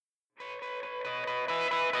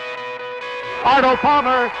Arnold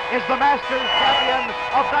Palmer is the Masters champion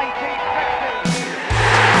of 1960.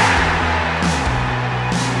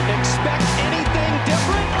 Expect anything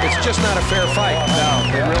different? It's just not a fair fight.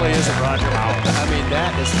 No, it really isn't, Roger Howard. I mean,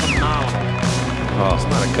 that is phenomenal. Oh, it's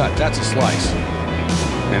not a cut. That's a slice.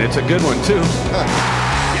 And it's a good one, too.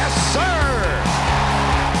 Yes, sir!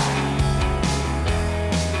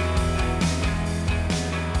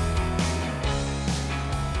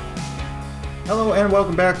 Hello and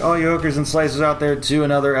welcome back, all you hookers and slicers out there, to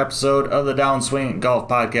another episode of the Downswing Golf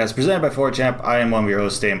Podcast presented by 4Champ. I am one of your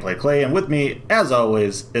hosts, Nic and Clay, and with me, as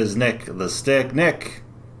always, is Nick the Stick. Nick,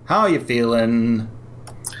 how are you feeling?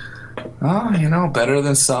 Oh, better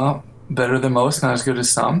than some, better than most, not as good as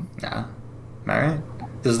some. Yeah. All right.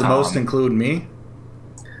 Does the most include me?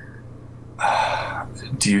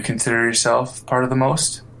 Do you consider yourself part of the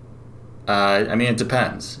most? I mean, it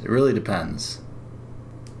depends. It really depends.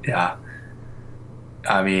 Yeah.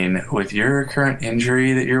 I mean, with your current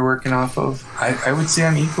injury that you're working off of, I would say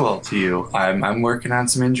I'm equal to you. I'm working on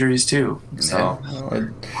some injuries too. So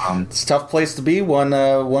it's a tough place to be.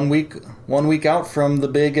 One week out from the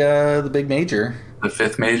big major. The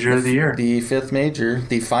fifth major of the year. The fifth major,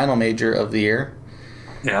 the final major of the year.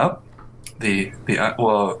 Yep.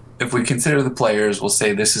 Well, if we consider the players, we'll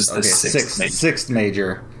say this is the sixth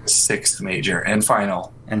major. Sixth major and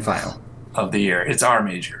final of the year. It's our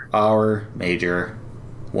major. Our major.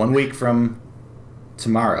 1 week from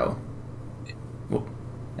tomorrow,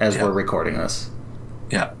 as we're recording this.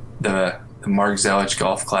 Yeah, the Mark Zelich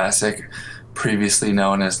Golf Classic, previously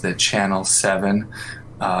known as the Channel 7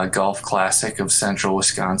 Golf Classic of Central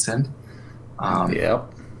Wisconsin.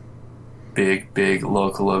 Yep. Big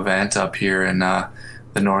local event up here in the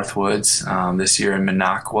Northwoods, this year in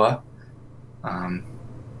Minocqua.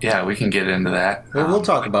 Yeah, we can get into that. We'll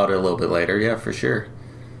talk about it a little bit later, yeah, for sure.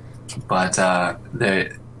 But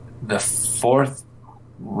the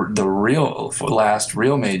last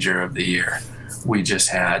real major of the year we just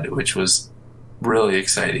had, which was really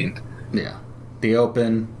exciting. Yeah. The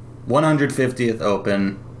Open, 150th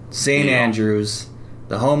Open, St. Andrews,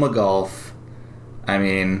 the home of golf. I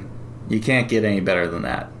mean, you can't get any better than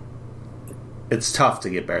that. It's tough to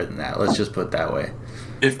get better than that. Let's just put it that way.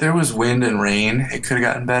 If there was wind and rain, it could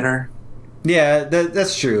have gotten better. Yeah,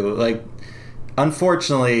 that's true. Like,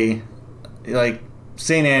 unfortunately, like,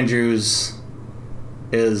 St. Andrews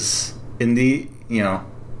is in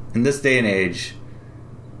this day and age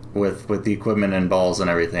with the equipment and balls and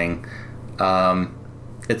everything.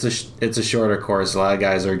 It's a shorter course. A lot of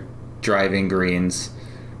guys are driving greens,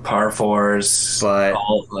 par fours, but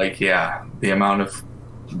the amount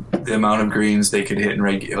of greens they could hit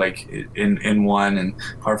in one, and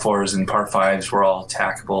par fours and par fives were all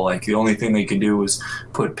attackable. Like, the only thing they could do was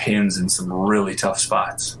put pins in some really tough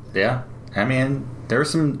spots. Yeah, I mean, there were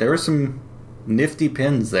some nifty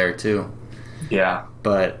pins there too. Yeah,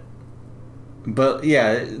 but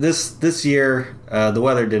yeah, this year the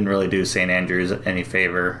weather didn't really do St. Andrews any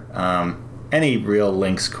favor. Any real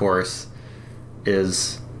links course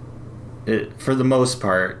for the most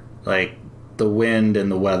part, like, the wind and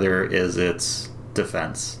the weather is its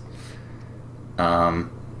defense.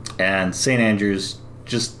 And St. Andrews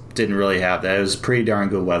just didn't really have that. It was pretty darn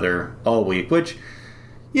good weather all week, which,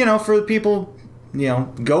 for the people,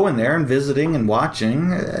 going there and visiting and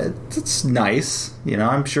watching, it's nice.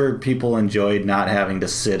 I'm sure people enjoyed not having to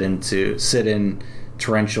sit in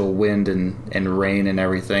torrential wind and rain and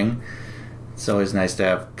everything. It's always nice to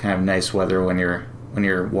have kind of nice weather when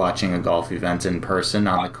you're watching a golf event in person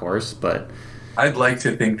on the course. But I'd like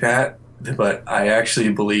to think that, but I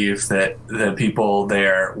actually believe that the people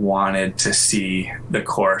there wanted to see the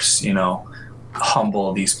course,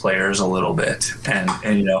 humble these players a little bit, and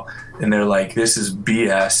they're like, this is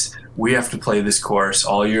BS. We have to play this course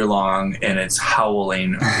all year long, and it's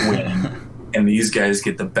howling wind, and these guys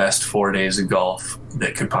get the best 4 days of golf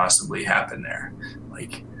that could possibly happen there.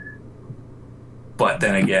 But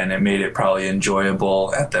then again, it made it probably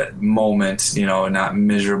enjoyable at that moment, not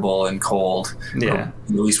miserable and cold. Yeah. Or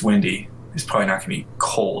at least windy. It's probably not going to be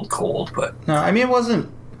cold, but... No, I mean, it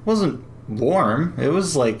wasn't warm. It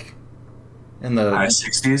was like in the... high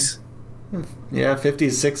 60s? Yeah,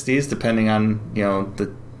 50s, 60s, depending on,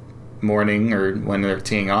 the morning or when they're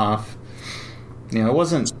teeing off. It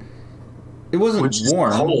wasn't Which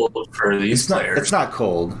warm. Is cold for these players. It's not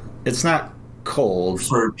cold. It's not cold.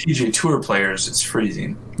 For PGA Tour players, it's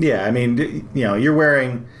freezing. Yeah, I mean, you're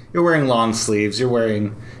wearing long sleeves. You're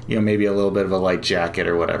wearing, maybe a little bit of a light jacket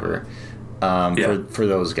or whatever, for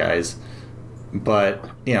those guys. But,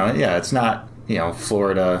 it's not,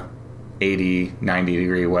 Florida 80, 90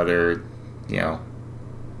 degree weather,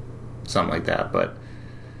 something like that. But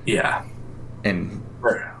yeah, And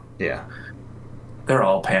yeah, they're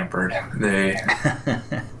all pampered.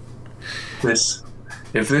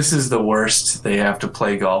 If this is the worst they have to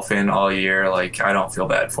play golf in all year, like, I don't feel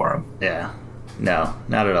bad for them. Yeah, no,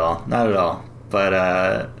 not at all.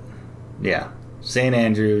 But yeah, St.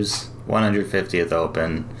 Andrews 150th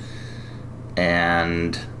Open,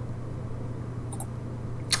 and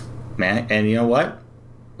man, and you know what?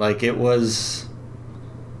 Like, it was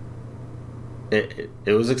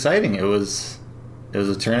exciting. It was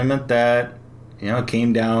a tournament that, you know,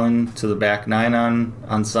 came down to the back nine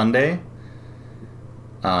on Sunday.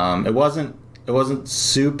 It wasn't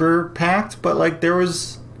super packed, but like there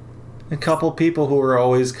was a couple people who were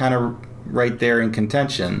always kind of right there in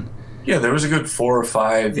contention. Yeah, there was a good 4 or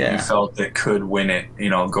 5 that you felt that could win it, you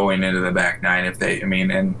know, going into the back nine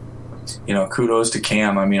and you know, kudos to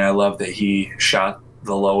Cam. I mean, I love that he shot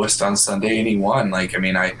the lowest on Sunday and he won. Like, I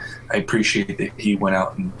mean, I appreciate that he went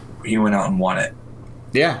out and won it.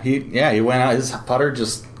 Yeah, he went out. His putter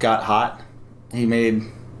just got hot. He made,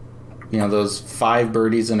 you know, those 5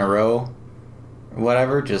 birdies in a row, or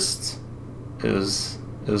whatever. Just it was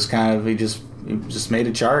kind of he just made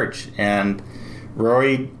a charge. And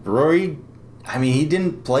Rory, I mean, he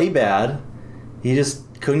didn't play bad. He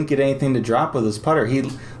just couldn't get anything to drop with his putter. He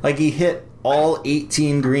hit all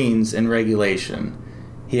 18 greens in regulation.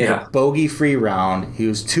 He had a bogey-free round. He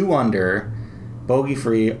was 2 under,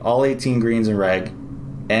 bogey-free, all 18 greens in reg,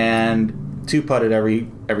 and 2-putted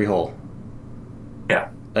every hole. Yeah.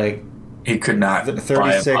 Like, he could not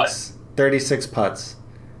 36 putts.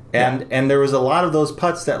 And there was a lot of those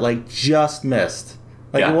putts that, like, just missed.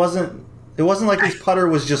 Like, it wasn't like his putter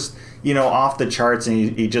was just, you know, off the charts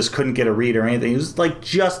and he just couldn't get a read or anything. He was, like,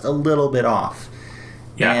 just a little bit off.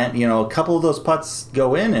 Yeah. And, you know, a couple of those putts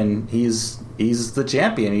go in and he's the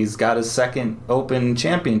champion. He's got his second Open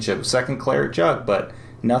championship, second Claret Jug, but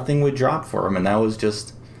nothing would drop for him. And that was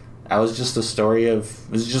just a story of,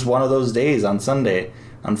 it was just one of those days on Sunday,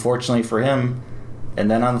 unfortunately for him.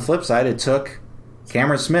 And then on the flip side, it took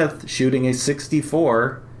Cameron Smith shooting a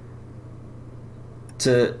 64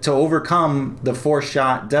 to overcome the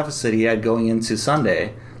 4-shot deficit he had going into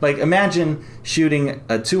Sunday. Like, imagine shooting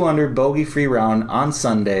a 200 bogey-free round on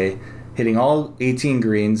Sunday, hitting all 18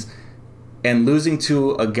 greens, and losing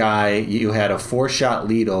to a guy you had a 4-shot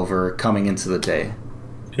lead over coming into the day.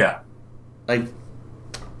 Yeah. Like,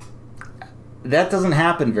 that doesn't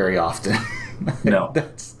happen very often. No.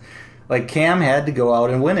 That's like, Cam had to go out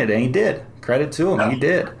and win it, and he did. Credit to him, he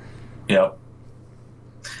did. Yep.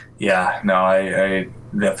 Yeah, no, I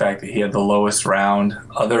the fact that he had the lowest round,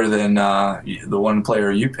 other than the one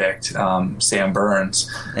player you picked, Sam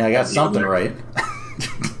Burns. Yeah, I got something right.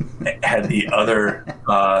 Had the other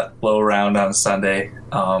low round on Sunday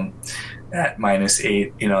at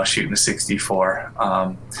 -8, you know, shooting a 64.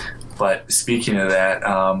 But speaking of that,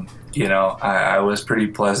 you know, I was pretty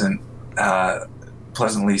pleasantly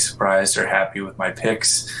surprised or happy with my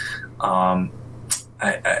picks.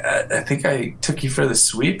 I think I took you for the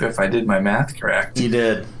sweep if I did my math correct. You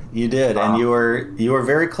did, and you were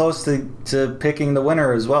very close to picking the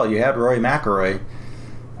winner as well. You had Rory McIlroy.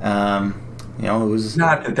 You know, it was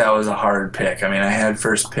not that was a hard pick. I mean, I had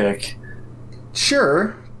first pick.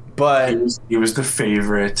 Sure, but he was the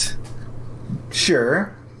favorite.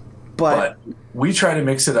 Sure, but we try to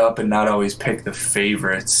mix it up and not always pick the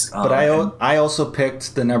favorites. But I also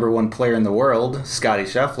picked the number 1 player in the world, Scottie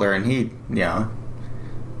Scheffler, and he, you know,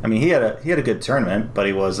 I mean, he had a good tournament, but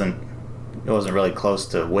it wasn't really close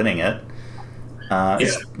to winning it.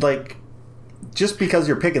 It's like, just because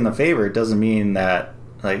you're picking the favorite doesn't mean that,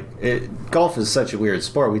 like, golf is such a weird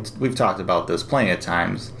sport. We've talked about this plenty of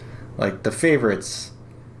times. Like, the favorites,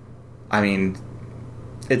 I mean,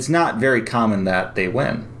 it's not very common that they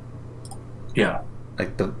win. Yeah.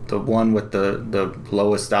 Like the one with the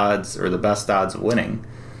lowest odds or the best odds of winning.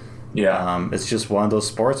 Yeah. It's just one of those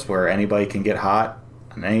sports where anybody can get hot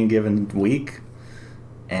on any given week,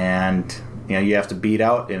 and, you know, you have to beat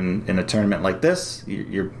out in a tournament like this.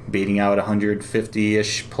 You're beating out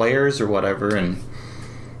 150-ish players or whatever, and,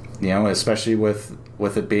 you know, especially with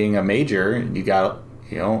it being a major, you got,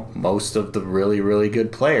 you know, most of the really, really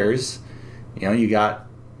good players. You know, you got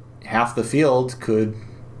half the field could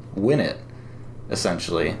win it,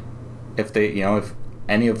 essentially, if they, you know, if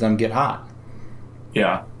any of them get hot.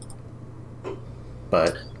 Yeah.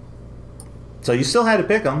 But so you still had to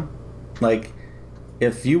pick them. Like,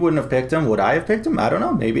 if you wouldn't have picked him, would I have picked him? I don't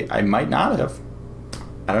know. Maybe I might not have.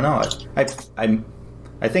 I don't know.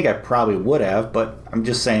 I think I probably would have, but I'm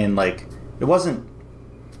just saying, like, it wasn't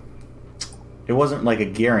like a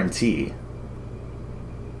guarantee.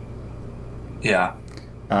 Yeah.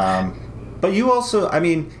 But you also, I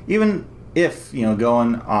mean, even if,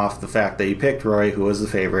 going off the fact that you picked Rory, who was the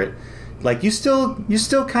favorite, like, you still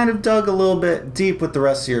kind of dug a little bit deep with the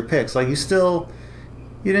rest of your picks. Like, you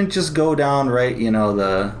didn't just go down right,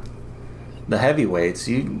 the heavyweights.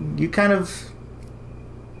 You kind of...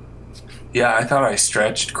 Yeah, I thought I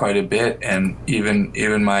stretched quite a bit, and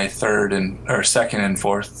even my second and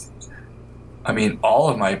fourth, I mean, all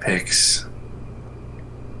of my picks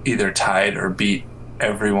either tied or beat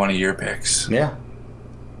every one of your picks. Yeah.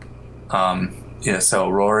 So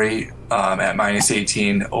Rory at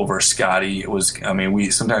 -18 over Scotty was. I mean, we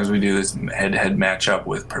do this head-to-head matchup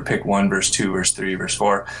with pick 1 versus 2 versus 3 versus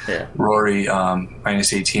 4. Yeah. Rory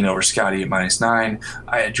 -18 over Scotty at -9.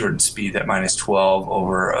 I had Jordan Spieth at -12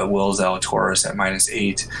 over Will Zalatoris at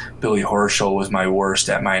 -8. Billy Horschel was my worst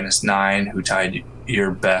at -9, who tied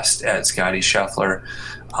your best at Scotty Scheffler.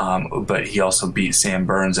 But he also beat Sam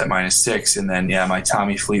Burns at -6, and then my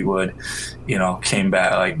Tommy Fleetwood, came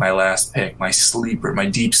back, like my last pick, my sleeper, my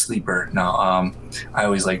deep sleeper. No, I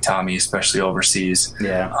always like Tommy, especially overseas.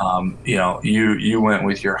 Yeah. You went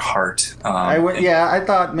with your heart. I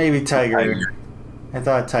thought maybe Tiger. I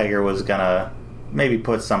thought Tiger was gonna maybe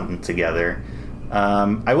put something together.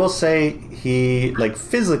 I will say he, like,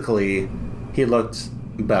 physically, he looked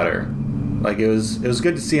better. Like, it was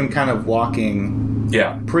good to see him kind of walking.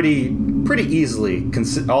 Yeah. Pretty easily,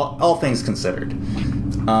 all things considered.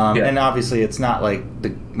 And obviously, it's not like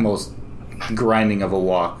the most grinding of a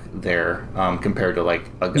walk there compared to, like,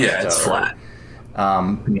 Augusta. Yeah, it's flat.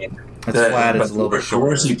 It's flat. It's a little bit shorter. The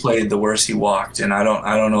worse he played, the worse he walked, and I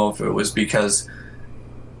don't know if it was because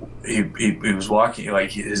he was walking,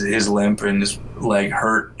 like, his limp and his leg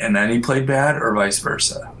hurt, and then he played bad, or vice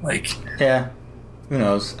versa. Like, yeah, who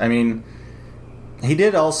knows? I mean, he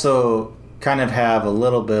did also kind of have a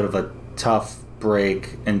little bit of a tough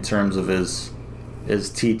break in terms of his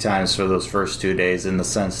tee times for those first 2 days, in the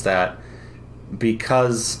sense that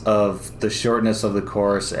because of the shortness of the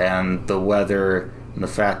course and the weather and the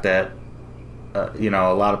fact that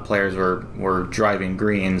a lot of players were driving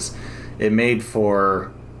greens, it made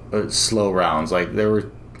for slow rounds. Like, there were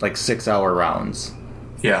like 6-hour rounds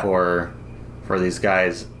for these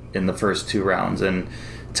guys in the first 2 rounds, and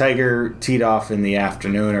Tiger teed off in the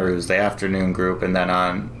afternoon, or it was the afternoon group, and then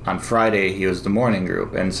on Friday he was the morning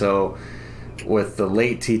group. And so with the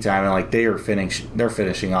late tee time, and like they're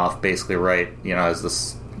finishing off basically right, as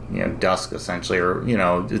this dusk essentially, or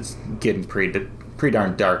it's getting pretty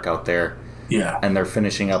darn dark out there. Yeah. And they're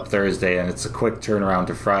finishing up Thursday, and it's a quick turnaround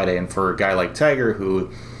to Friday. And for a guy like Tiger, who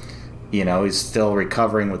he's still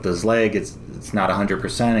recovering with his leg, it's not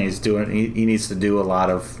 100%. He needs to do a lot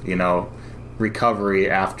of recovery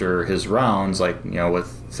after his rounds, like with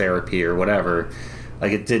therapy or whatever.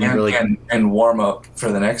 Like, it didn't really and warm up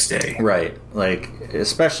for the next day, right? Like,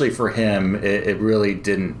 especially for him, it really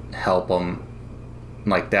didn't help him,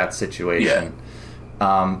 like, that situation.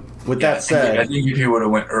 With that said, I think if he would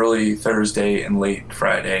have went early Thursday and late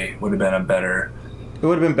Friday, would have been it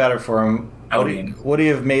would have been better for him. Outing. Would he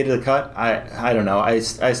have made the cut? I don't know. I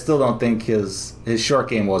still don't think his short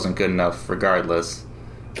game wasn't good enough, regardless.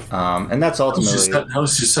 And that's ultimately that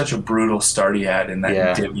was just such a brutal start he had in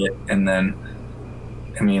that divot, and then,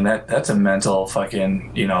 I mean, that's a mental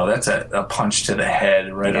fucking, that's a punch to the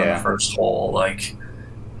head right on the first hole. Like,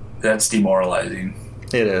 that's demoralizing.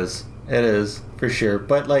 It is for sure.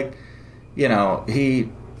 But, like, his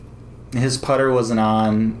putter wasn't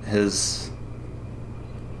on, his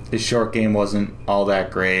short game wasn't all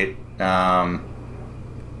that great.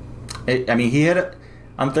 He had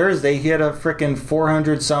on Thursday, he had a frickin'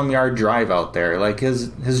 400-some yard drive out there. Like,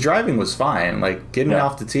 his driving was fine. Like, getting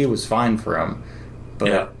off the tee was fine for him.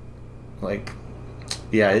 But,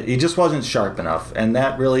 he just wasn't sharp enough. And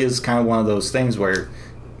that really is kind of one of those things where,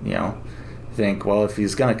 think, well, if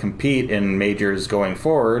he's going to compete in majors going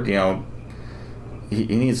forward, he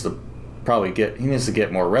needs to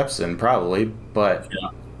get more reps in, probably. But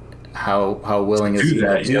how willing is he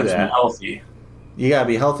to do that? Be healthy. You got to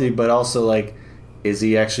be healthy, but also, like, is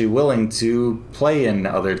he actually willing to play in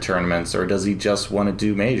other tournaments, or does he just want to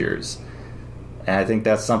do majors? And I think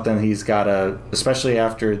that's something he's got to, especially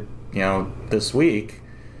after, this week,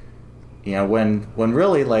 when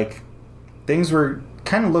really, like, things were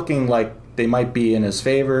kind of looking like they might be in his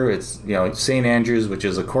favor. It's, St. Andrews, which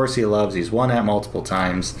is a course he loves. He's won at multiple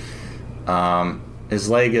times. His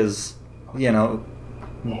leg is,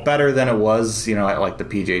 better than it was, at like the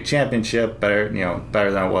PGA Championship, better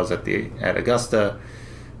than it was at Augusta,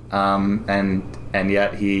 and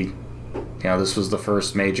yet he, this was the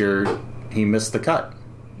first major he missed the cut.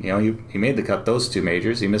 He made the cut those 2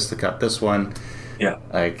 majors, he missed the cut this one. Yeah.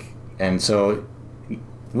 And so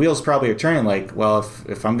wheels probably are turning like, well,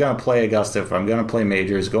 if I'm going to play Augusta, if I'm going to play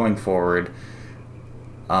majors going forward,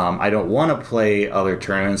 I don't want to play other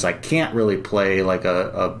tournaments. I can't really play like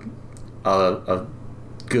a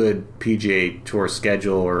good PGA Tour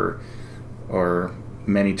schedule or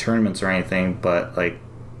many tournaments or anything, but like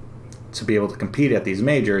to be able to compete at these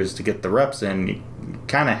majors to get the reps in, you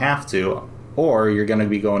kind of have to, or you're going to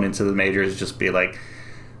be going into the majors just be like,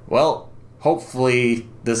 well, hopefully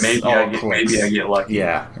this maybe all I clicks. get lucky.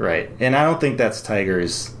 Yeah, right. And I don't think that's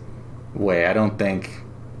Tiger's way. I don't think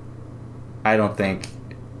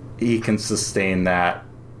he can sustain that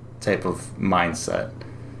type of mindset.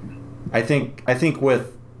 I think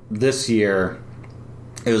with this year,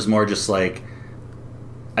 it was more just like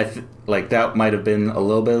like that might have been a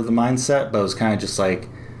little bit of the mindset, but it was kind of just like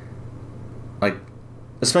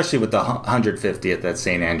especially with the 150th at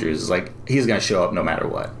St. Andrews, like he's going to show up no matter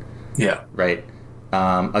what. Yeah. Right.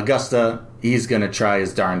 Augusta, he's going to try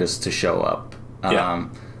his darndest to show up.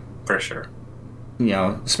 For sure. You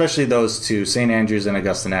know, especially those two, St. Andrews and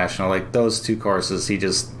Augusta National, like those two courses,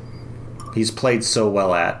 he's played so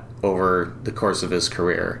well at over the course of his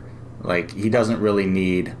career. Like he doesn't really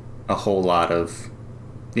need a whole lot of,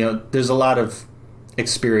 you know, there's a lot of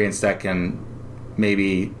experience that can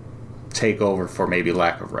maybe take over for maybe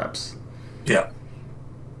lack of reps. Yeah.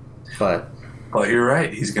 But you're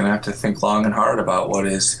right. He's going to have to think long and hard about what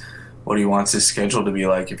he wants his schedule to be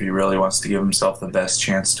like if he really wants to give himself the best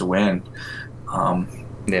chance to win.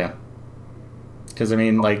 Yeah. Because, I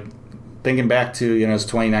mean, like, thinking back to, you know, his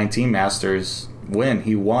 2019 Masters win,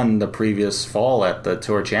 he won the previous fall at the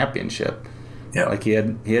Tour Championship. Yeah. Like, he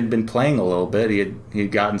had been playing a little bit. He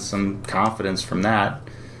had gotten some confidence from that.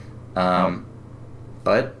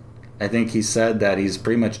 But I think he said that he's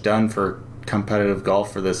pretty much done for competitive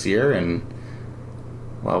golf for this year, and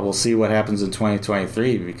well, we'll see what happens in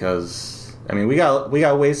 2023 because I mean we got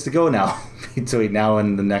ways to go now between now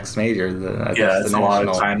and the next major. It's a lot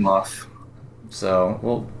of time off.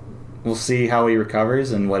 So we'll see how he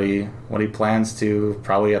recovers and what he plans to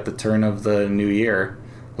probably at the turn of the new year,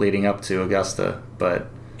 leading up to Augusta. But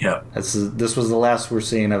yeah, this was the last we're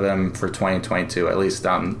seeing of him for 2022, at least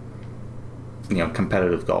on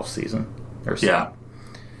competitive golf season or so. Yeah.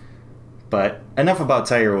 But enough about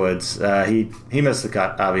Tiger Woods. He missed the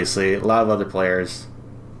cut, obviously. A lot of other players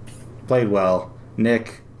played well.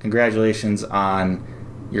 Nick, congratulations on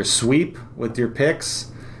your sweep with your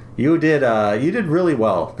picks. You did really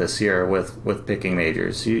well this year with picking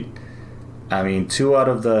majors. Two out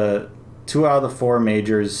of the 4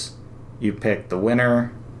 majors, you picked the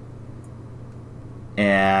winner,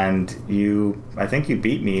 and I think you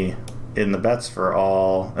beat me in the bets for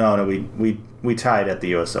all. No, we tied at the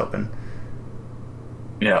U.S. Open.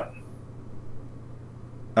 Yeah.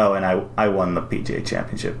 Oh, and I won the PGA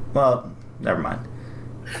Championship. Well, never mind.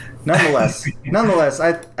 Nonetheless,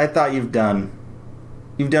 I thought you've done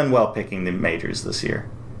well picking the majors this year.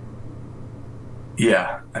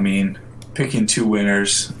 Yeah, I mean, picking 2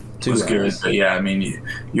 winners was good. But yeah, I mean,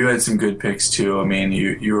 you had some good picks too. I mean,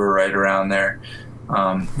 you were right around there.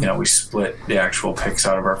 We split the actual picks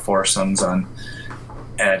out of our foursomes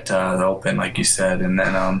at the Open, like you said, and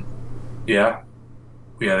then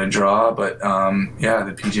we had a draw, but the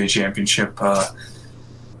PGA Championship,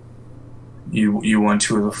 you won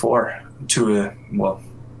 2 of the 4, 2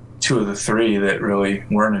 of the 3 that really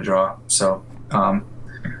weren't a draw. So but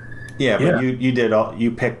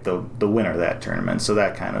you picked the winner of that tournament, so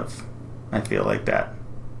that kind of, I feel like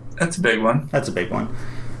that's a big one. That's a big one.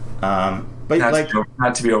 But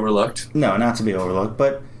not to be overlooked. No, not to be overlooked.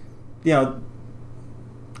 But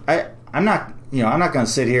I'm not going to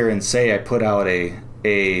sit here and say I put out a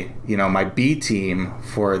my B team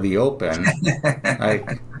for the Open.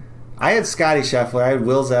 Like I had Scotty Scheffler, I had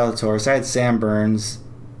Will Zalatoris, I had Sam Burns.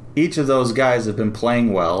 Each of those guys have been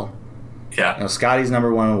playing well. Yeah. Scotty's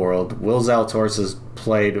number 1 in the world. Will Zalatoris has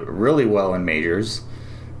played really well in majors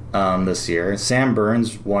this year. Sam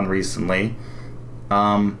Burns won recently.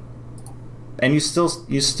 And you still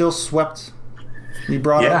swept. You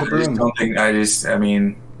brought up the broom. The only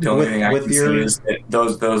thing I can say is that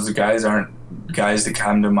those guys aren't guys that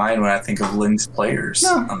come to mind when I think of links players.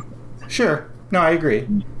 No, sure. No, I agree.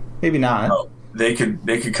 Maybe not. No, they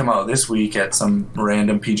could come out this week at some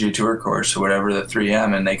random PGA Tour course or whatever, the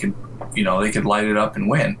 3M, and they could light it up and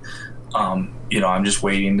win. I'm just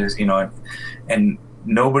waiting to and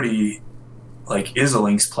nobody is a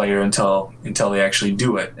links player until they actually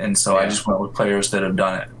do it, and so I just went with players that have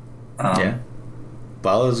done it.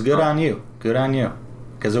 Well, it was good on you. Good on you,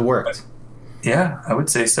 because it worked. Yeah, I would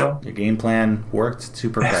say so. Your game plan worked to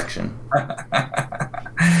perfection.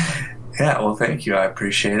 Yeah, well, thank you. I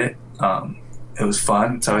appreciate it. It was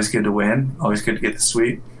fun. It's always good to win. Always good to get the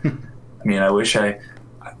sweep. I mean, I wish I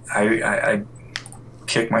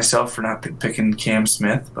kick myself for not picking Cam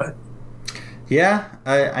Smith, but yeah,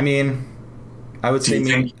 I mean, I would say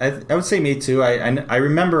me. I would say me too. I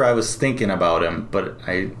remember I was thinking about him, but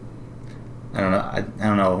I don't know. I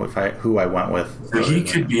don't know who I went with. So he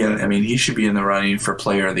could be in. I mean, he should be in the running for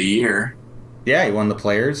Player of the Year. Yeah, he won the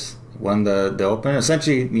Players, won the Open.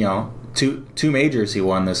 Essentially, two majors he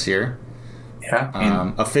won this year. Yeah, I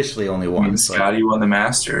mean, officially only one. I mean, Scotty won the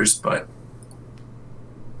Masters, but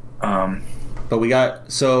we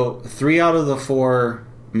got 3 out of the 4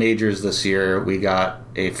 majors this year. We got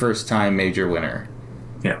a first-time major winner.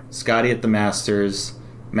 Yeah, Scotty at the Masters,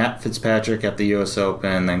 Matt Fitzpatrick at the U.S.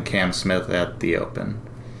 Open, and then Cam Smith at the Open.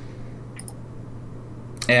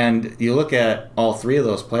 And you look at all 3 of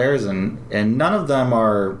those players, and none of them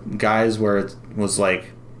are guys where it was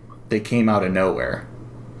like they came out of nowhere.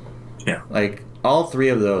 Yeah. Like, all 3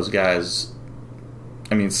 of those guys,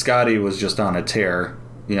 I mean, Scotty was just on a tear,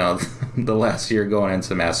 the last year going into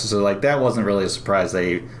the Masters. So, like, that wasn't really a surprise that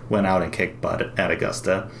he went out and kicked butt at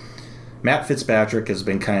Augusta. Matt Fitzpatrick has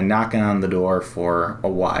been kind of knocking on the door for a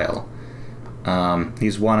while.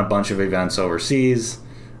 He's won a bunch of events overseas,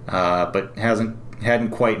 but hadn't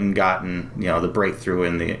quite gotten the breakthrough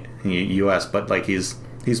in the U.S. But like he's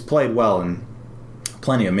played well in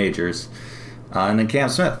plenty of majors. And then Cam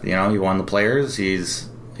Smith, he won the Players. He's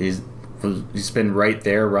been right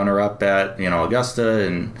there, runner up at Augusta,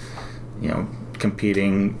 and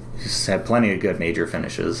competing. He's had plenty of good major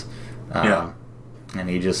finishes. And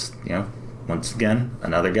he just once again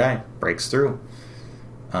another guy breaks through.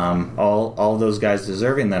 All of those guys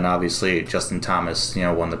deserving. Then obviously Justin Thomas,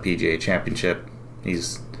 won the PGA Championship.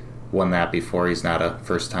 He's won that before. He's not a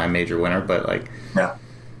first-time major winner, but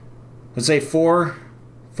let's say four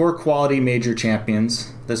quality major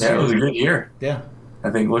champions this year. Yeah, it was a good year. Yeah, I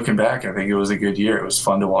think looking back, I think it was a good year. It was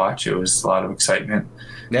fun to watch. It was a lot of excitement.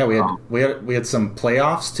 Yeah, we had some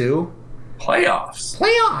playoffs too.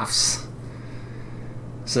 Playoffs.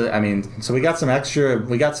 So I mean, we got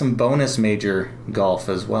some bonus major golf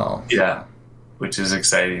as well. Yeah, which is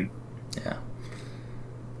exciting.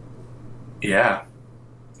 Yeah.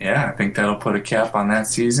 I think that'll put a cap on that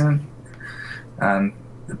season, on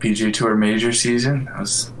the PGA Tour major season. It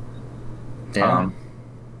was,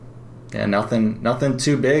 nothing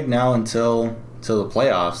too big now until the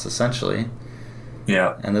playoffs, essentially.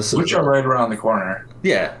 Yeah, and which are right around the corner.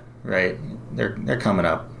 Yeah, right. They're coming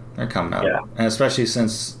up. Yeah. And especially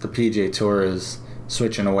since the PGA Tour is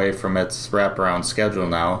switching away from its wraparound schedule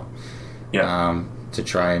now, to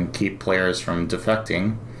try and keep players from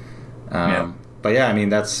defecting. But yeah, I mean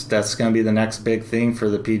that's going to be the next big thing for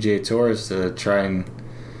the PGA Tour, is to try and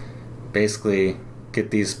basically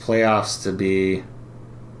get these playoffs to be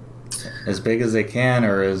as big as they can,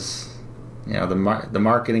 or as the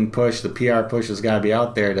marketing push, the PR push has got to be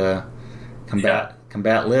out there to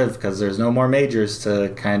combat live, because there's no more majors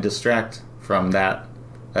to kind of distract from that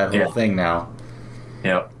whole thing now.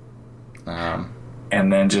 Yep.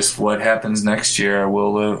 And then just what happens next year?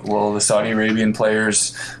 Will the Saudi Arabian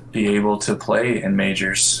players be able to play in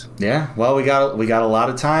majors? Yeah. Well, we got a lot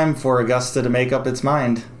of time for Augusta to make up its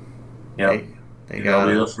mind. Yep. They'll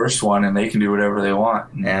be the first one, and they can do whatever they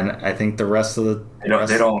want. And I think the rest of the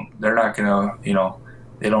they're not gonna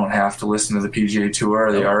they don't have to listen to the PGA Tour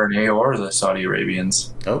or the RNA or the Saudi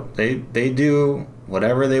Arabians. Oh, they do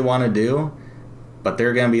whatever they want to do, but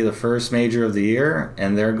they're going to be the first major of the year,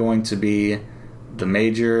 and they're going to be the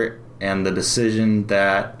major and the decision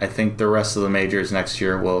that I think the rest of the majors next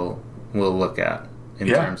year will look at in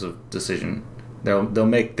terms of decision. They'll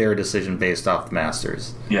make their decision based off the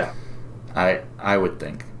Masters. Yeah, I would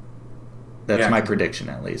think. That's my prediction,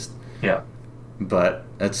 at least. Yeah. But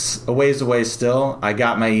it's a ways away still. I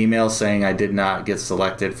got my email saying I did not get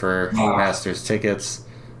selected for Masters tickets.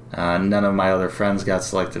 None of my other friends got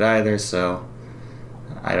selected either, so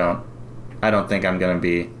I don't think I'm going to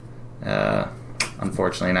be,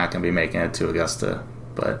 unfortunately, not going to be making it to Augusta.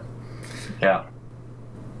 But yeah,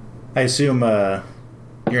 I assume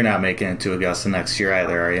you're not making it to Augusta next year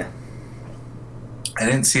either, are you? I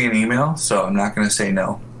didn't see an email, so I'm not going to say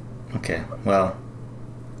no. Okay, well,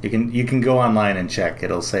 you can go online and check.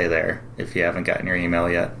 It'll say there if you haven't gotten your email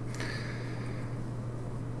yet.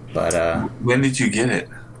 But when did you get it?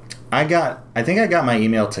 I think I got my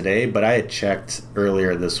email today, but I had checked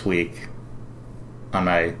earlier this week on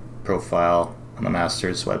my profile on the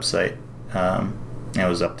Masters website. It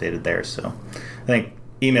was updated there, so I think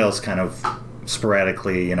emails kind of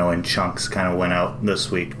sporadically, in chunks, kind of went out this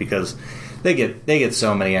week because they get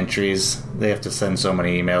so many entries. They have to send so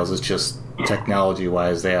many emails. It's just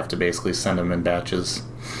technology-wise, they have to basically send them in batches.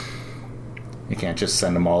 You can't just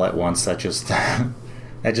send them all at once. That just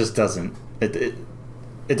doesn't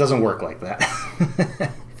it doesn't work like that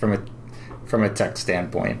from a tech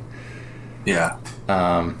standpoint. Yeah.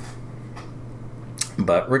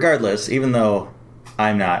 But regardless, even though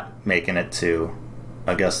I'm not making it to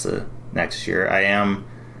Augusta next year, I am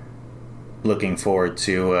looking forward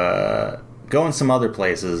to going some other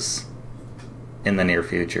places in the near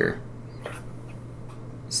future.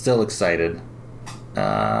 Still excited.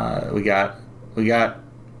 We got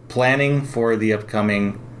planning for the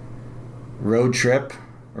upcoming road trip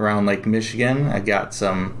around Lake Michigan. I got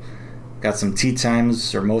some tee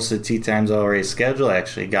times, or most of the tee times already scheduled. I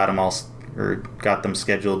actually got them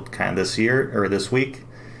scheduled kind of this week.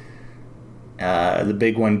 The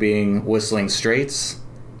big one being Whistling Straits.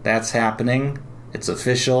 That's happening. It's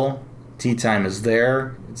official. Tee time is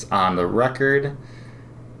there. It's on the record.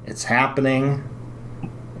 It's happening.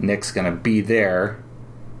 Nick's gonna be there.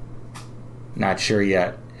 Not sure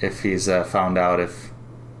yet if he's found out if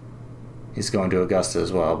he's going to Augusta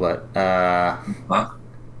as well, but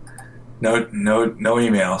no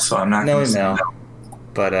email, so I'm not. No email,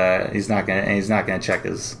 but he's not gonna check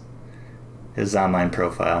his online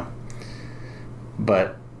profile.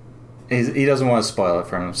 But he doesn't want to spoil it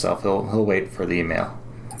for himself. He'll wait for the email.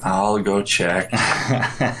 I'll go check.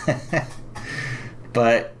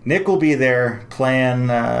 But Nick will be there playing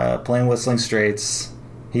Whistling Straits.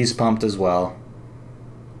 He's pumped as well.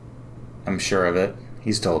 I'm sure of it.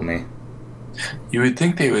 He's told me. You would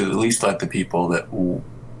think they would at least let the people that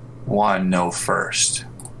want to know first.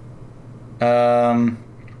 I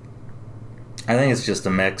think it's just a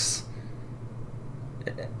mix.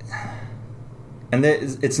 And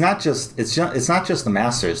it's not just the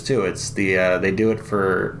Masters too. It's they do it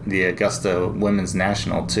for the Augusta Women's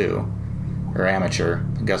National too, or Amateur,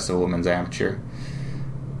 Augusta Women's Amateur,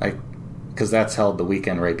 like, because that's held the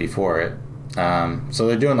weekend right before it. So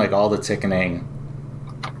they're doing like all the ticketing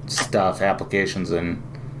stuff, applications and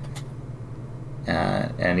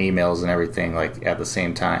emails and everything like at the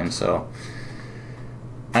same time. So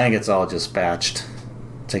I think it's all just batched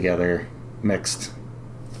together, mixed.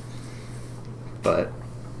 But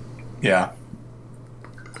yeah,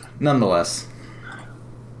 nonetheless.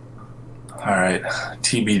 All right,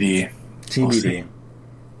 TBD. TBD.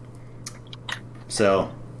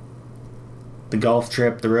 So the golf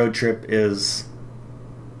trip, the road trip is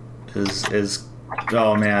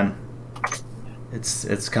oh man,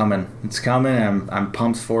 it's coming. It's coming. I'm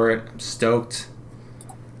pumped for it. I'm stoked.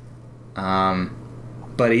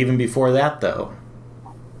 But even before that, though,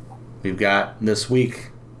 we've got this week,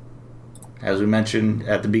 as we mentioned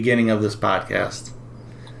at the beginning of this podcast,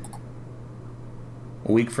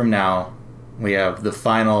 a week from now, we have the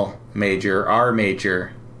final major, our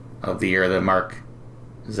major of the year, the Mark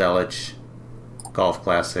Zelich Golf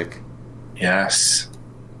Classic. Yes.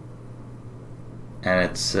 And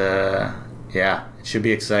it's, it should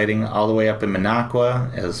be exciting. All the way up in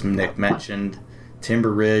Minocqua, as Nick mentioned,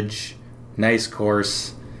 Timber Ridge, nice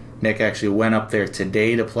course. Nick actually went up there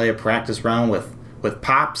today to play a practice round with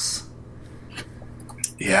Pops.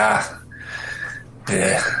 Yeah.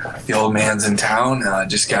 The old man's in town.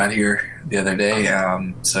 Just got here the other day.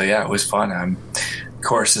 So yeah, it was fun.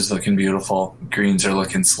 Course is looking beautiful. Greens are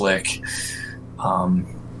looking slick.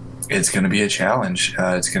 It's going to be a challenge.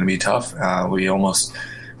 It's going to be tough. We're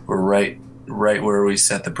right where we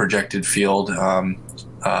set the projected field.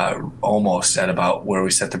 Almost at about where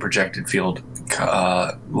we set the projected field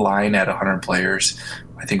line at 100 players.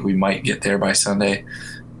 I think we might get there by Sunday.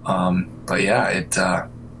 But yeah,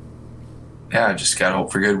 just got to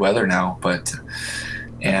hope for good weather now.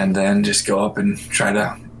 And then just go up and try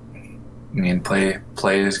to,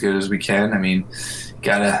 play as good as we can. You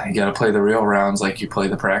gotta play the real rounds like you play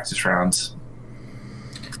the practice rounds.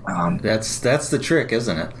 That's the trick,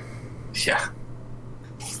 isn't it? Yeah.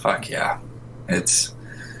 Fuck yeah.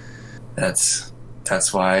 That's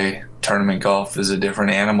why tournament golf is a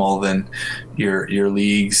different animal than your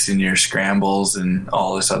leagues and your scrambles and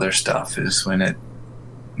all this other stuff. Is when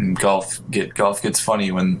golf gets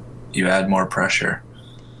funny when you add more pressure.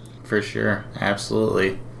 For sure,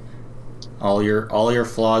 absolutely. All your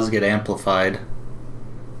flaws get amplified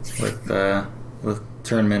with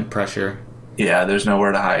tournament pressure. Yeah, there's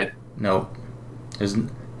nowhere to hide. Nope. There's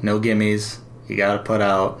no gimmies. You got to put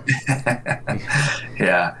out.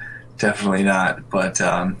 Yeah, definitely not. But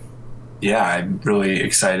I'm really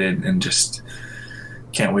excited and just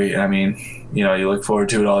can't wait. You look forward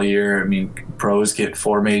to it all year. Pros get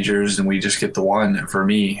 4 majors and we just get the one, for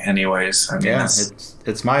me anyways.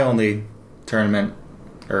 It's my only tournament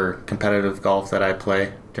or competitive golf that I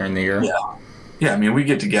play during the year. Yeah, I mean, we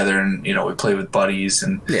get together and, we play with buddies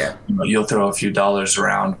and you'll throw a few dollars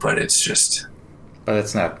around, but it's just... But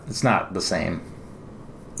it's not the same.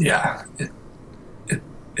 Yeah,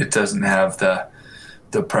 it doesn't have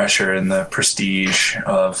the pressure and the prestige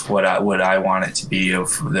of what I want it to be,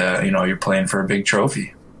 of you're playing for a big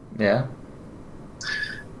trophy. Yeah.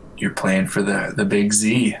 You're playing for the big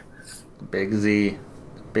Z. Big Z.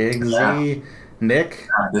 Big Z. Nick?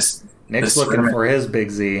 Nick's looking for his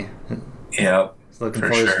big Z. Yep. He's looking for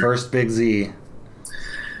his first big Z.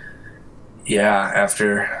 Yeah,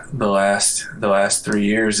 after the last 3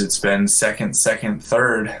 years, it's been second,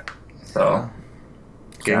 third. So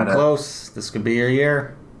getting close. This could be your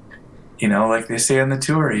year. Like they say on the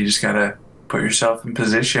tour, you just gotta put yourself in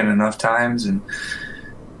position enough times, and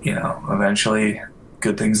eventually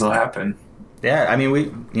good things will happen. Yeah, I mean,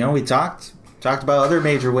 we talked about other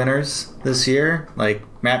major winners this year, like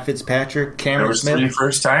Matt Fitzpatrick, Cameron Smith. There was 3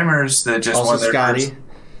 first-timers that just also won their Scotty.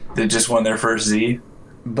 That just won their first Z.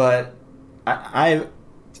 But I'm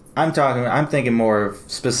thinking more of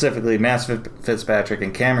specifically Matt Fitzpatrick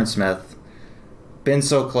and Cameron Smith. Been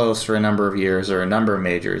so close for a number of years, or a number of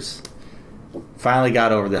majors. Finally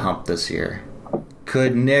got over the hump this year.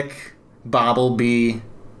 Could Nick Bobble be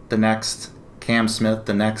the next Cam Smith,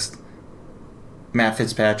 the next Matt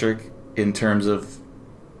Fitzpatrick in terms of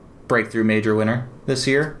breakthrough major winner this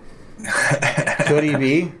year? Could he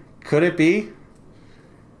be? Could it be?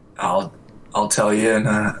 I'll tell you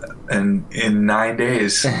in 9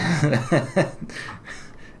 days.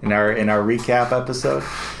 in our recap episode.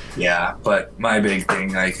 Yeah, but my big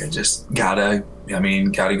thing, I just gotta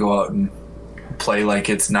go out and play like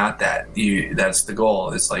it's not that. That's the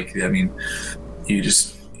goal. It's like, you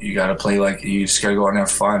gotta play like, you just gotta go out and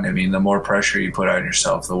have fun. I mean, the more pressure you put on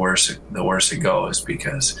yourself, the worse it goes,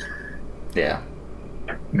 because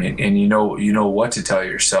and you know what to tell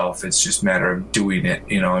yourself. It's just a matter of doing it,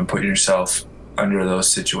 and putting yourself under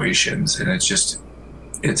those situations, and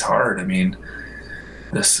it's hard. I mean,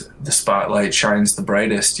 the spotlight shines the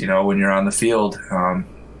brightest, when you're on the field.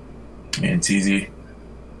 It's easy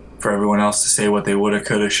for everyone else to say what they woulda,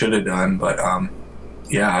 coulda, shoulda done, but I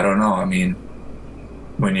don't know. I mean,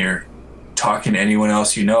 when you're talking to anyone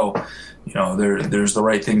else, there's the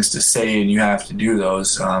right things to say, and you have to do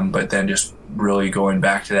those. But then just really going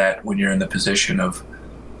back to that, when you're in the position of,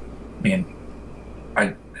 I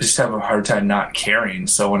just have a hard time not caring.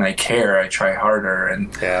 So when I care, I try harder.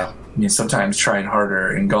 And sometimes trying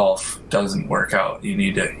harder in golf doesn't work out.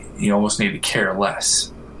 You almost need to care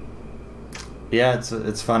less. Yeah,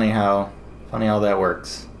 it's funny how that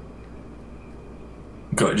works.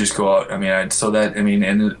 Go out.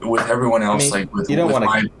 And with everyone else,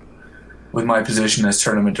 with my position as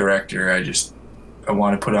tournament director, I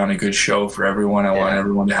want to put on a good show for everyone. I want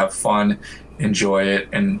everyone to have fun, enjoy it,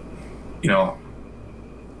 and I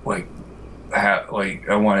want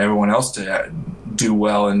everyone else to do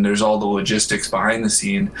well. And there's all the logistics behind the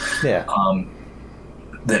scene that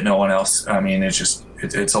no one else.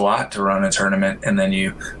 It's a lot to run a tournament, and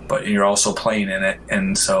then but you're also playing in it,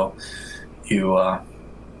 and so you want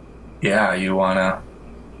to.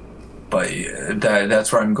 But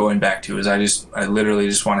that's where I'm going back to, is I literally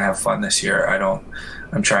just want to have fun this year.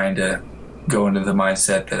 I'm trying to go into the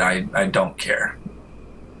mindset that I don't care,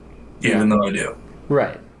 even though I do.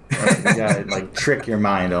 Right. You gotta trick your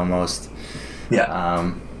mind almost.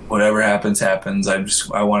 Yeah. Whatever happens. I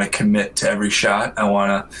want to commit to every shot. I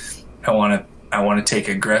want to take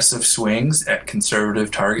aggressive swings at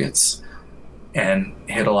conservative targets and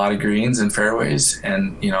hit a lot of greens and fairways,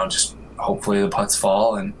 and just hopefully the putts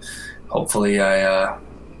fall, and hopefully I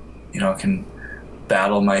can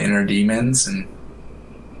battle my inner demons and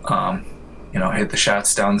hit the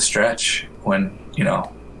shots down the stretch when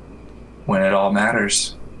it all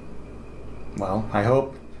matters. Well, I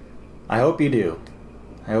hope you do.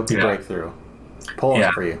 I hope you break through.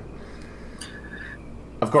 Pulling for you.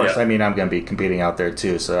 Of course, I'm going to be competing out there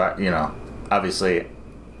too, so obviously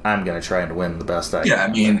I'm going to try and win the best I can. Yeah, I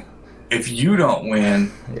mean, if you don't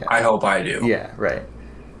win, I hope I do. Yeah, right.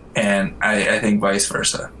 And I think vice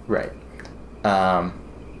versa. Right.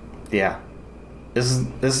 This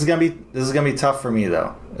is gonna be tough for me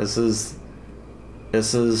though. This is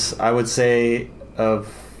I would say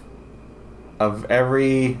of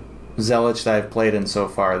every Zelich that I've played in so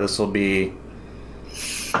far, this will be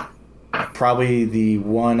probably the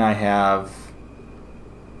one I have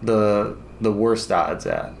the worst odds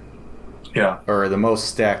at. Yeah. Or the most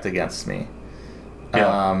stacked against me.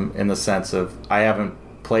 Yeah. In the sense of, I haven't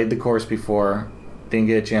played the course before, didn't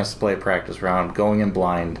get a chance to play a practice round, going in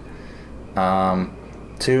blind.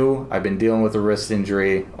 2, I've been dealing with a wrist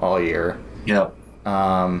injury all year. Yep.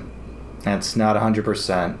 And it's not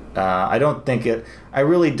 100%. I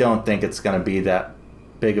really don't think it's going to be that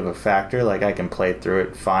big of a factor. Like, I can play through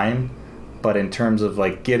it fine. But in terms of,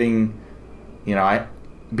 like, getting,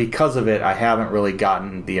 because of it, I haven't really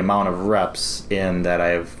gotten the amount of reps in that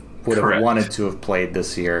would have wanted to have played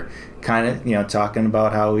this year. Kind of, talking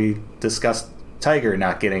about how we discussed Tiger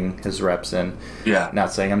not getting his reps in. Yeah.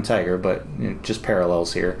 Not saying I'm Tiger, but just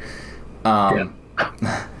parallels here.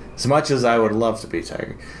 As much as I would love to be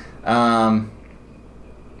Tiger. And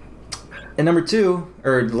number two,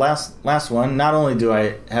 or last one, not only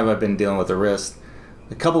have I been dealing with a wrist,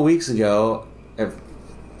 a couple weeks ago, I've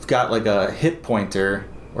got like a hip pointer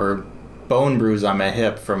or bone bruise on my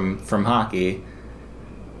hip from hockey.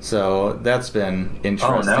 So that's been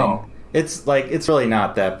interesting. Oh, no. It's really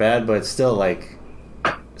not that bad, but it's still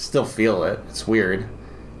still feel it. It's weird.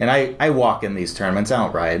 And I walk in these tournaments. I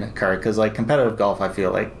don't ride a cart because, like, competitive golf, I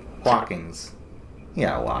feel like walking's,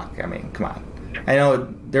 walk. I mean, come on. I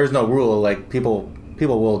know there's no rule. Like, people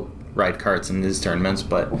will ride carts in these tournaments,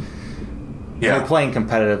 but when you're playing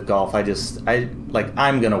competitive golf,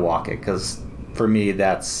 I'm gonna walk it because for me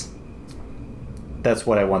that's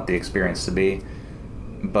what I want the experience to be.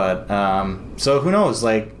 But so who knows?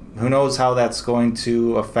 Like, who knows how that's going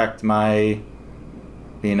to affect my,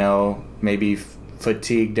 maybe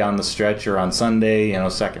fatigue down the stretch or on Sunday,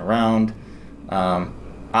 second round.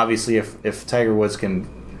 Obviously, if Tiger Woods can,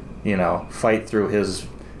 fight through his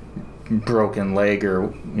broken leg or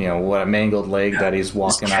what a mangled leg that he's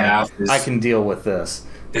walking on, I can deal with this.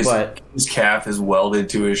 But his calf is welded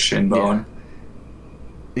to his shin bone.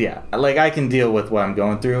 Yeah, like, I can deal with what I'm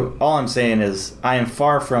going through. All I'm saying is I am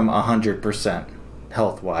far from 100%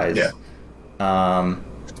 health-wise. Yeah.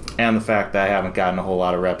 And the fact that I haven't gotten a whole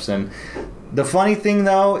lot of reps in. The funny thing,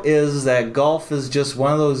 though, is that golf is just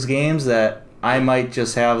one of those games that I might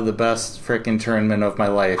just have the best frickin' tournament of my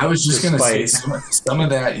life. I was just going to say, some of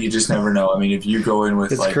that you just never know. I mean, if you go in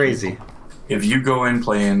with, it's crazy. If you go in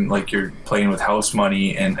playing like you're playing with house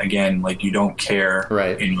money, and again, like, you don't care,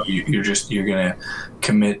 right? You're gonna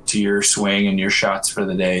commit to your swing and your shots for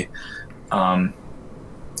the day.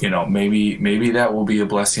 Maybe that will be a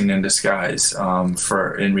blessing in disguise.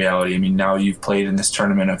 For in reality, I mean, now you've played in this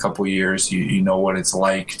tournament a couple years, you know what it's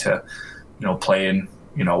like to, play in,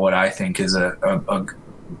 what I think is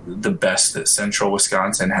the best that Central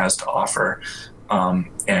Wisconsin has to offer.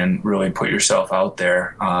 And really put yourself out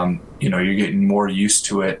there. You're getting more used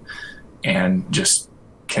to it and just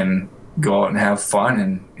can go out and have fun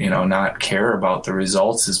and, not care about the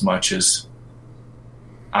results as much as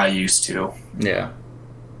I used to. Yeah.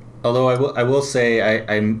 Although I will say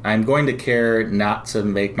I'm going to care not to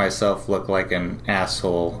make myself look like an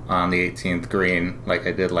asshole on the 18th green like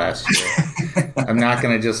I did last year. I'm not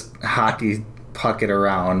going to just hockey puck it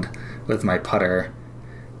around with my putter.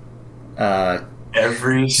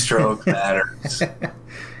 Every stroke matters.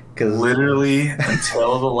 Literally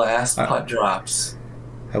until the last putt drops.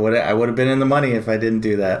 I would have been in the money if I didn't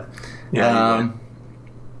do that. Yeah.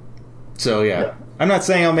 So yeah, I'm not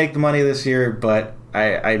saying I'll make the money this year, but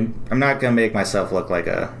I'm not gonna make myself look like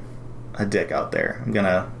a dick out there.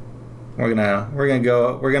 We're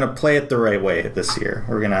gonna play it the right way this year.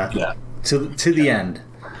 We're gonna to the end.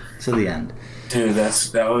 To the end. Dude,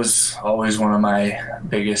 that was always one of my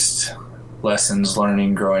biggest lessons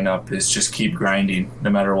learning growing up, is just keep grinding no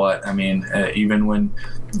matter what. I mean, even when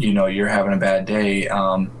you're having a bad day,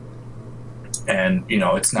 and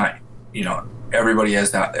it's not, everybody has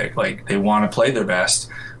that, like, they want to play their best,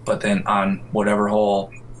 but then on whatever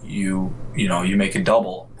hole you make a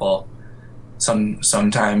double, well,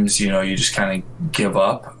 sometimes you just kind of give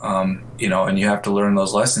up, and you have to learn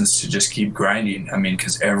those lessons to just keep grinding. I mean,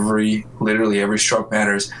 because literally every stroke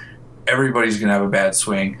matters. Everybody's gonna have a bad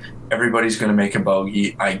swing. Everybody's going to make a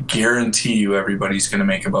bogey. I guarantee you everybody's going to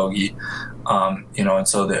make a bogey. And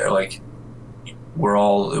so they're like, we're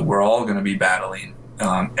all going to be battling,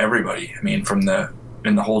 everybody. I mean,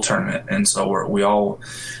 in the whole tournament. And so we all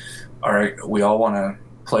want to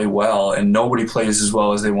play well, and nobody plays as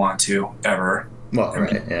well as they want to ever. Well,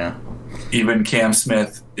 right. Yeah. Even Cam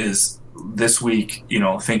Smith is this week,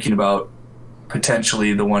 thinking about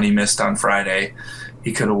potentially the one he missed on Friday.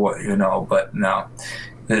 He could have, but no.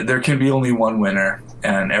 There can be only one winner,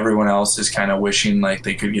 and everyone else is kind of wishing like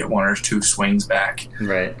they could get one or two swings back.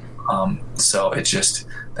 Right. So it's just,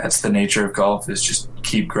 that's the nature of golf, is just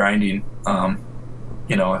keep grinding.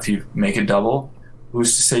 If you make a double,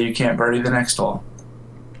 who's to say you can't birdie the next hole?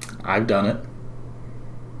 I've done it.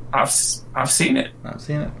 I've seen it.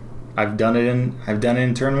 I've done it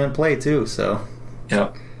in tournament play too. So.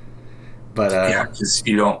 Yep. But because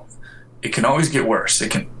it can always get worse.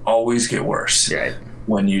 It can always get worse. Right.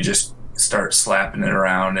 When you just start slapping it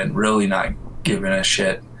around and really not giving a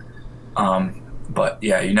shit. But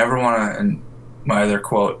yeah, you never want to. And my other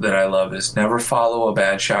quote that I love is, "Never follow a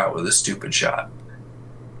bad shot with a stupid shot."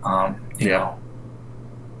 You know,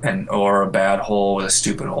 or a bad hole with a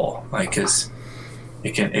stupid hole, like, 'cause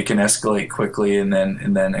it can escalate quickly, and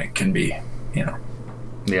then it can be,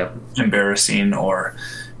 embarrassing, or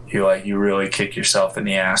you really kick yourself in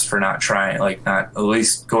the ass for not trying, like not at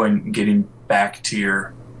least getting back to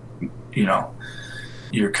your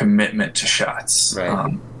commitment to shots,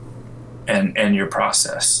 right. And your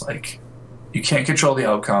process. Like, you can't control the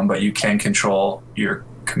outcome, but you can control your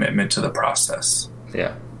commitment to the process.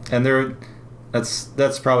 Yeah, and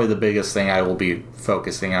that's probably the biggest thing I will be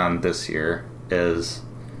focusing on this year, is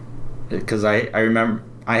because I remember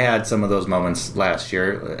I had some of those moments last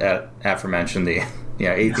year at aforementioned the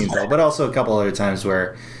 18th hole, but also a couple other times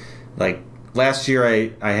where, like last year,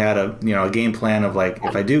 I had a game plan of, like,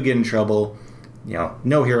 if I do get in trouble,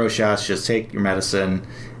 no hero shots, just take your medicine.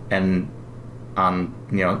 And on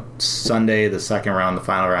Sunday, the second round, the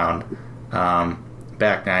final round,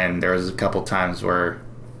 back nine, there was a couple times where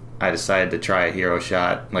I decided to try a hero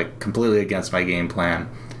shot, like completely against my game plan.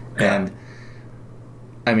 Yeah. And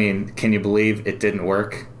I mean, can you believe it didn't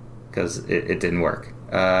work? Because it didn't work.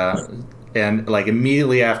 And like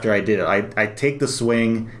immediately after I did it, I take the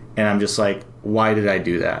swing and I'm just like, why did I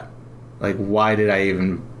do that? Like, why did I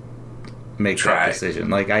even make that decision?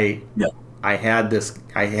 Like, I had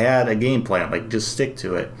a game plan, like, just stick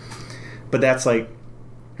to it. But that's kind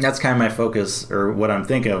of my focus, or what I'm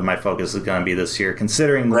thinking of my focus is going to be this year,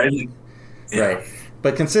 considering right.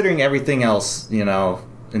 But considering everything else, in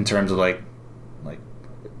terms of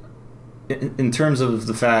in terms of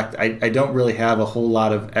the fact I don't really have a whole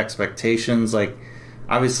lot of expectations. Like,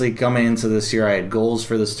 obviously coming into this year, I had goals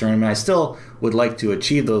for this tournament. I still would like to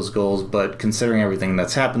achieve those goals, but considering everything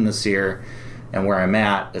that's happened this year and where I'm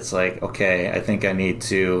at, it's like, okay, I think I need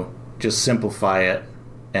to just simplify it,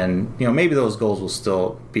 and maybe those goals will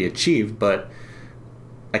still be achieved, but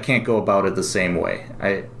I can't go about it the same way.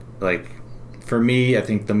 For me, I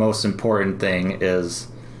think the most important thing is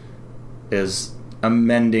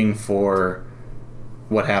amending for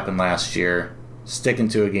what happened last year, sticking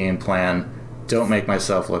to a game plan, don't make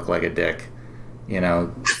myself look like a dick,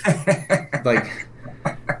 like.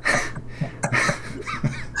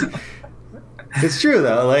 It's true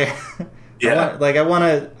though. Like, yeah. I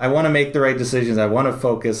want to make the right decisions. I want to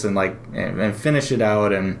focus and finish it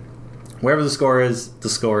out. And wherever the score is, the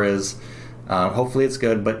score is. Hopefully it's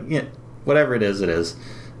good, but whatever it is, it is.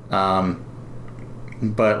 But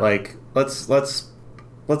like, let's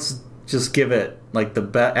just give it like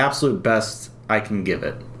the absolute best I can give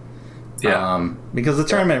it. Yeah. Because the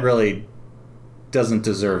tournament really doesn't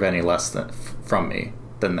deserve any less from me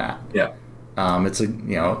than that. Yeah. It's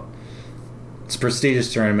it's a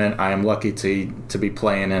prestigious tournament. I am lucky to be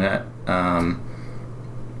playing in it,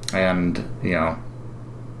 and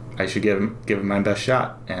I should give it my best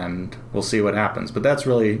shot, and we'll see what happens. But that's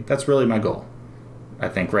really my goal, I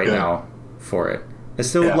think, right now for it. I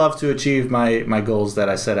still would love to achieve my goals that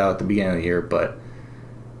I set out at the beginning of the year, but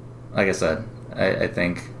like I said, I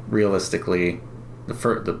think realistically, the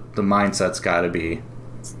mindset's got to be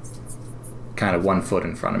kind of 1 foot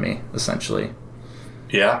in front of me, essentially.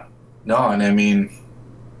 Yeah. No, and I mean,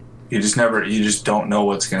 you just don't know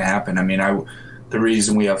what's going to happen. I mean, the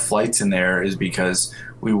reason we have flights in there is because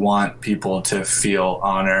we want people to feel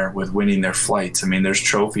honor with winning their flights. I mean, there's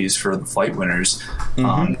trophies for the flight winners.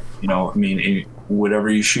 Mm-hmm. Whatever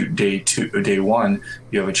you shoot day one,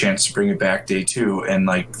 you have a chance to bring it back day two. And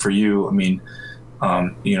like for you, I mean,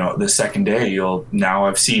 the second day now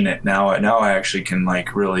I've seen it. Now I actually can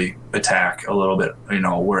like really attack a little bit,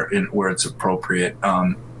 where it's appropriate.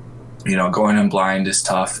 Going in blind is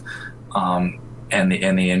tough, and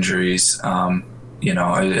the injuries. I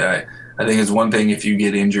think it's one thing if you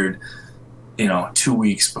get injured, 2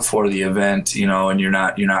 weeks before the event, and you're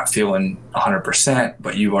not feeling 100%,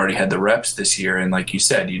 but you've already had the reps this year, and like you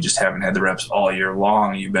said, you just haven't had the reps all year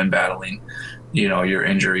long. You've been battling, your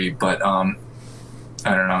injury, but I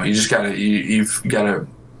don't know. You just you've gotta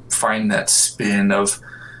find that spin of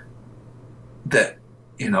that.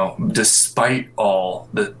 Despite all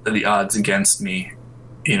the odds against me,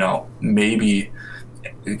 maybe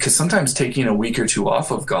because sometimes taking a week or two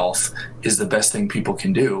off of golf is the best thing people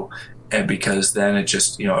can do, and because then it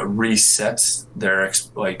just it resets their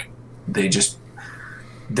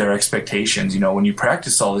expectations. When you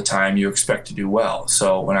practice all the time, you expect to do well.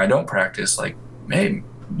 So when I don't practice, like, hey,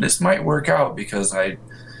 this might work out because I'm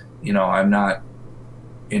not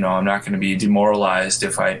I'm not going to be demoralized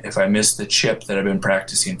if I miss the chip that I've been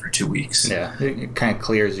practicing for 2 weeks. Yeah, it kind of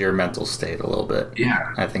clears your mental state a little bit.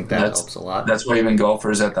 Yeah, I think that helps a lot. That's why even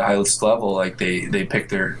golfers at the highest level, like they pick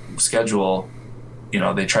their schedule,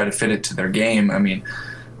 they try to fit it to their game. I mean,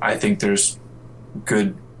 I think there's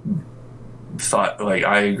good thought. Like,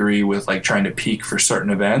 I agree with like trying to peak for certain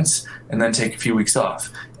events and then take a few weeks off,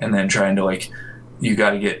 and then trying to like, you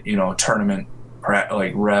got to get tournament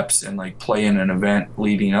like reps and like play in an event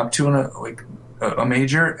leading up to a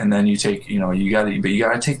major, and then you take you got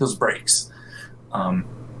to take those breaks. I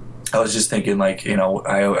was just thinking, like,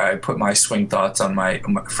 I put my swing thoughts on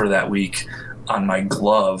for that week on my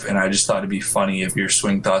glove, and I just thought it'd be funny if your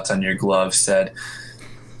swing thoughts on your glove said,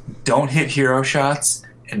 "Don't hit hero shots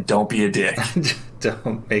and don't be a dick."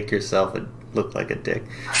 Don't make yourself look like a dick.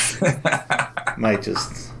 might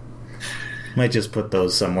just put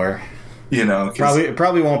those somewhere.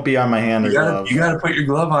 Probably won't be on my hand or glove. You got to put your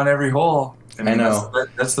glove on every hole. I know.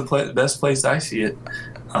 That's the best place I see it.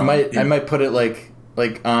 I might put it like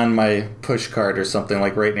on my push cart or something,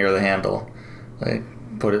 like right near the handle. Like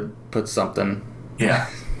put something. Yeah.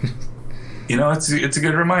 It's a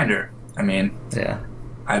good reminder. I mean, yeah.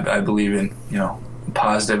 I believe in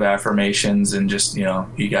positive affirmations, and just you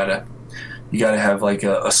gotta have like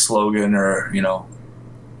a slogan, or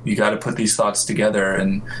you got to put these thoughts together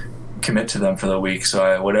and commit to them for the week.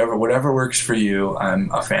 So whatever works for you, I'm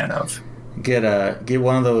a fan of. Get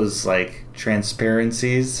one of those like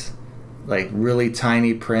transparencies, like really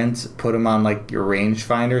tiny print. Put them on like your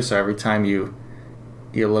rangefinder, so every time you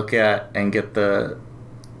look at and get the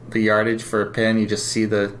yardage for a pin, you just see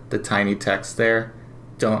the tiny text there.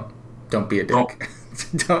 Don't be a dick.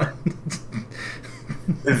 Don't.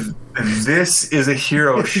 This is a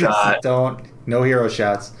hero shot. No hero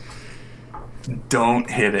shots. Don't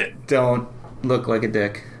hit it. Don't look like a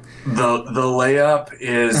dick. The layup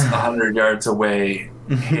is 100 yards away.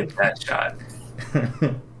 Hit that shot.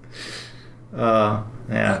 Yeah,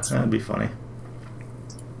 that'd be funny.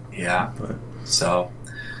 Yeah. So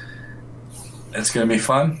it's gonna be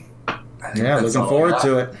fun. Yeah, looking forward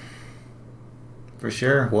to it. For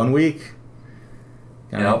sure. 1 week.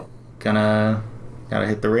 Gotta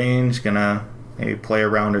hit the range. Gonna maybe play a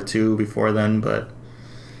round or two before then,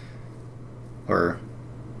 or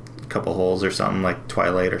a couple holes or something, like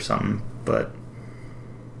Twilight or something. But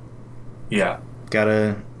yeah,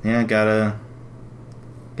 gotta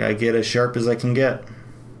get as sharp as I can get.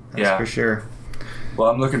 That's for sure. Well,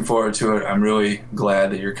 I'm looking forward to it. I'm really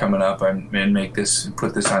glad that you're coming up and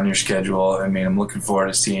put this on your schedule. I mean, I'm looking forward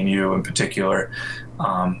to seeing you in particular.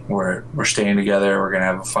 We're staying together. We're gonna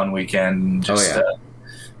have a fun weekend. Just at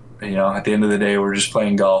the end of the day, we're just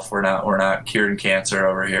playing golf. We're not curing cancer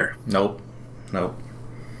over here. Nope.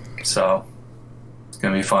 So it's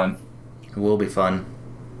gonna be fun. It will be fun.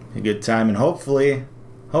 A good time, and hopefully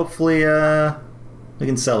we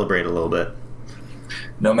can celebrate a little bit.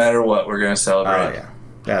 No matter what, we're gonna celebrate. Oh yeah,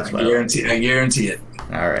 that's what I guarantee it.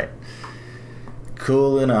 All right.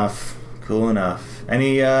 Cool enough.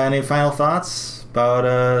 Any final thoughts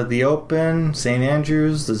about the Open, St.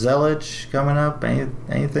 Andrews, the Zelich coming up?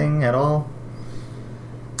 Anything at all?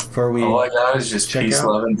 All I got is just peace,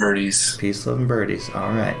 love, and birdies. Peace, love, and birdies.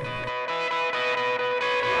 All right.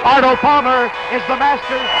 Arnold Palmer is the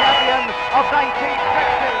Masters champion of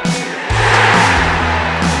 1960.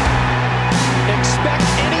 Expect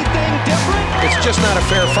anything different? It's just not a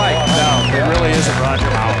fair fight. No, it really isn't,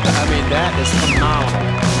 Roger. I mean, that is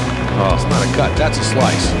phenomenal. Oh, it's not a cut. That's a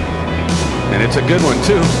slice. And it's a good one,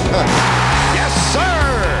 too.